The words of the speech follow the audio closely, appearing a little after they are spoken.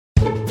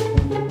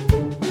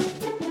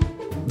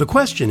The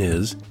question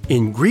is,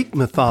 in Greek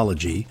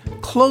mythology,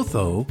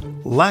 Clotho,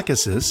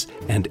 Lachesis,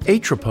 and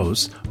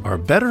Atropos are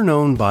better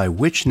known by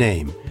which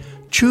name?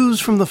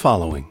 Choose from the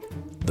following: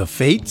 the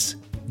Fates,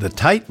 the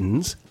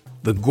Titans,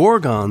 the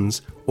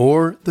Gorgons,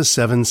 or the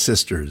Seven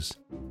Sisters.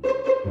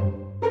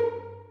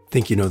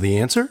 Think you know the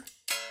answer?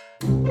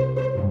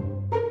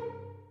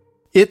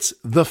 It's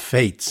the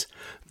Fates.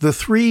 The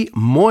three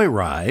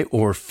Moirai,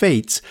 or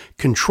Fates,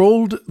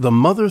 controlled the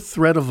mother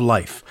thread of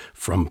life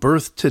from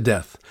birth to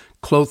death.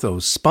 Clotho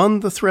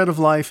spun the thread of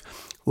life,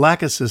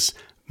 Lachesis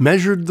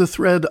measured the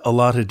thread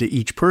allotted to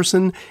each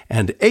person,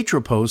 and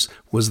Atropos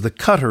was the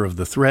cutter of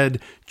the thread,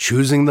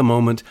 choosing the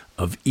moment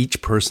of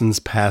each person's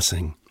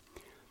passing.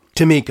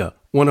 Tamika,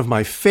 one of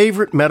my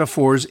favorite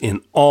metaphors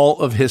in all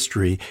of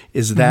history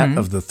is that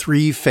of the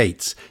three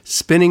Fates,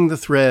 spinning the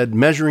thread,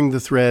 measuring the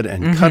thread,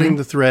 and cutting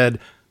the thread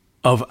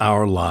of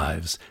our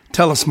lives.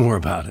 Tell us more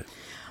about it.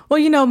 Well,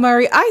 you know,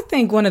 Murray, I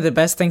think one of the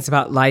best things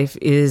about life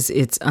is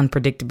its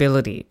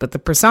unpredictability, but the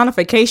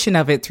personification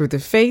of it through the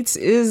Fates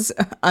is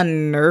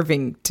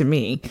unnerving to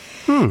me.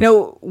 You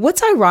know,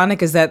 what's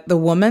ironic is that the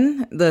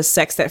woman, the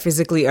sex that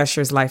physically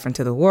ushers life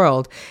into the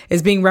world,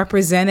 is being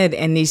represented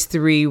in these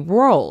three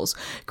roles: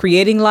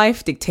 creating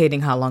life,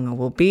 dictating how long it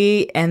will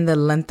be, and the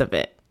length of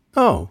it.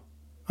 Oh,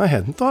 I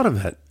hadn't thought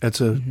of that.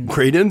 That's a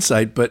great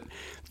insight, but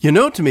you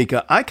know,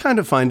 Tamika, I kind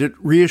of find it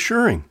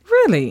reassuring.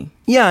 Really?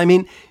 Yeah, I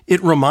mean,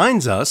 it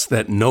reminds us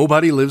that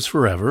nobody lives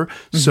forever,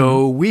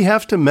 so we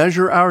have to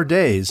measure our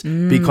days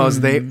because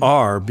they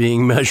are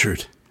being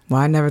measured. Well,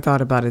 I never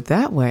thought about it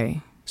that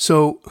way.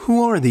 So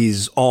who are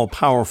these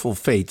all-powerful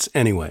Fates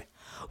anyway?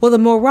 Well, the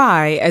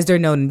Moirai, as they're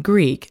known in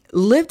Greek,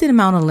 lived in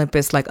Mount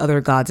Olympus like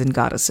other gods and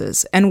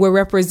goddesses and were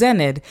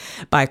represented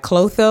by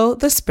Clotho,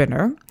 the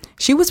spinner.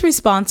 She was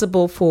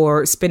responsible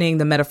for spinning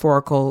the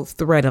metaphorical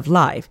thread of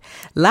life.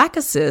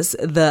 Lachesis,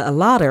 the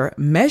allotter,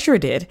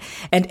 measured it,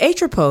 and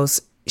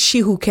Atropos, she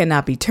who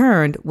cannot be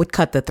turned, would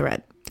cut the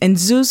thread. And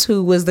Zeus,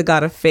 who was the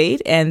god of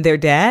fate and their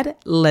dad,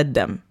 led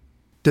them.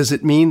 Does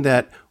it mean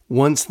that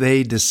once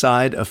they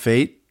decide a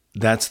fate,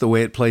 that's the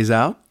way it plays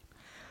out?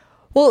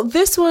 Well,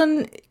 this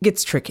one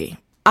gets tricky.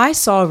 I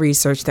saw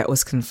research that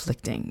was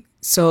conflicting.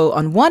 So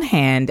on one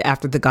hand,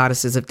 after the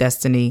goddesses of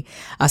destiny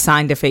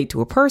assigned a fate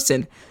to a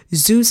person,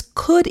 Zeus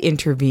could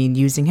intervene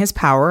using his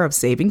power of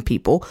saving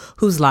people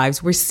whose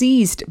lives were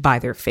seized by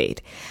their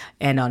fate.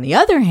 And on the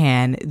other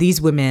hand, these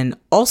women,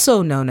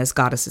 also known as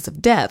goddesses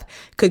of death,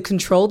 could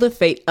control the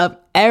fate of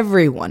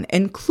everyone,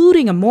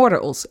 including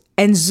immortals,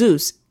 and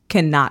Zeus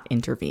cannot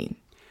intervene.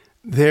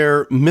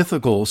 Their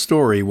mythical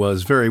story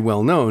was very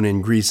well known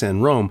in Greece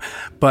and Rome,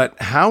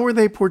 but how were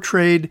they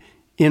portrayed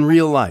in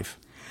real life?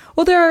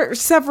 Well, there are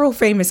several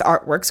famous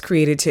artworks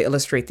created to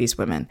illustrate these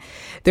women.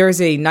 There is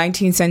a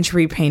 19th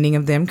century painting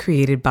of them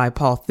created by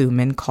Paul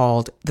Thumann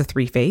called The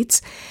Three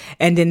Fates.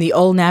 And in the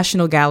Old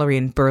National Gallery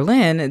in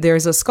Berlin,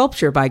 there's a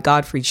sculpture by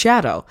Gottfried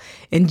Schadow.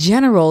 In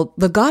general,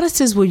 the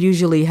goddesses will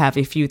usually have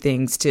a few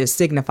things to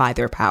signify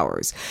their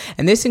powers.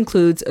 And this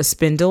includes a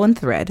spindle and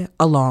thread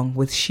along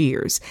with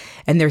shears.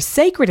 And their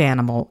sacred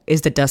animal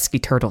is the dusky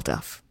turtle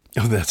dove.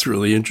 Oh, that's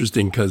really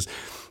interesting because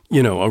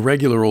you know, a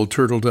regular old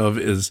turtle dove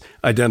is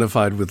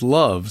identified with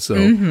love, so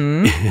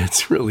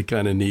it's really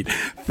kind of neat.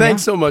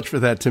 Thanks so much for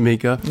that,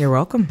 Tamika. You're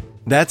welcome.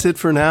 That's it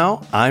for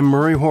now. I'm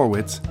Murray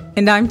Horwitz.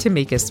 And I'm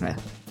Tamika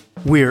Smith.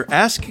 We're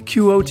Ask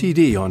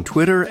QOTD on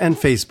Twitter and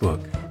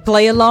Facebook.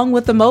 Play along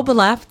with the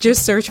mobile app.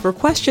 Just search for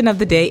Question of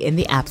the Day in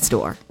the App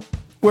Store.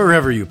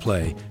 Wherever you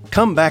play,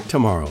 come back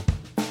tomorrow.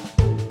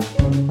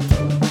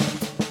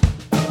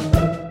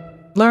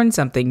 Learn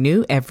something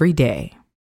new every day.